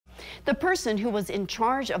The person who was in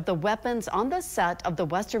charge of the weapons on the set of the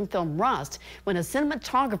Western film Rust when a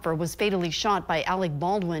cinematographer was fatally shot by Alec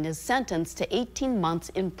Baldwin is sentenced to 18 months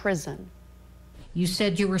in prison. You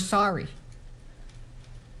said you were sorry.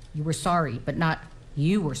 You were sorry, but not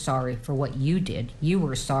you were sorry for what you did. You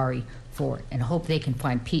were sorry for it and hope they can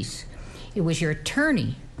find peace. It was your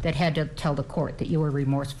attorney that had to tell the court that you were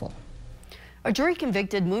remorseful. A jury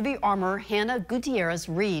convicted movie armor Hannah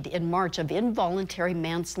Gutierrez-Reed in March of involuntary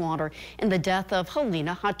manslaughter in the death of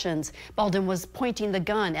Halyna Hutchins. Baldwin was pointing the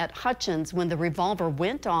gun at Hutchins when the revolver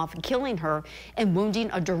went off, killing her and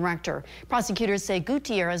wounding a director. Prosecutors say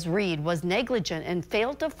Gutierrez-Reed was negligent and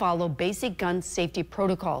failed to follow basic gun safety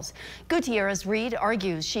protocols. Gutierrez-Reed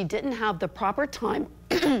argues she didn't have the proper time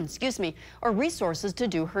excuse me, or resources to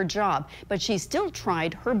do her job, but she still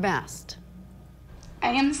tried her best. I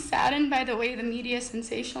am saddened by the way the media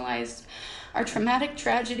sensationalized our traumatic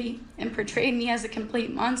tragedy and portrayed me as a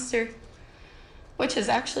complete monster, which has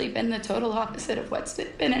actually been the total opposite of what's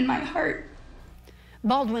been in my heart.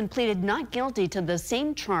 Baldwin pleaded not guilty to the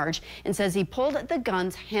same charge and says he pulled the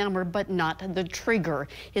gun's hammer but not the trigger.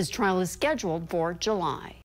 His trial is scheduled for July.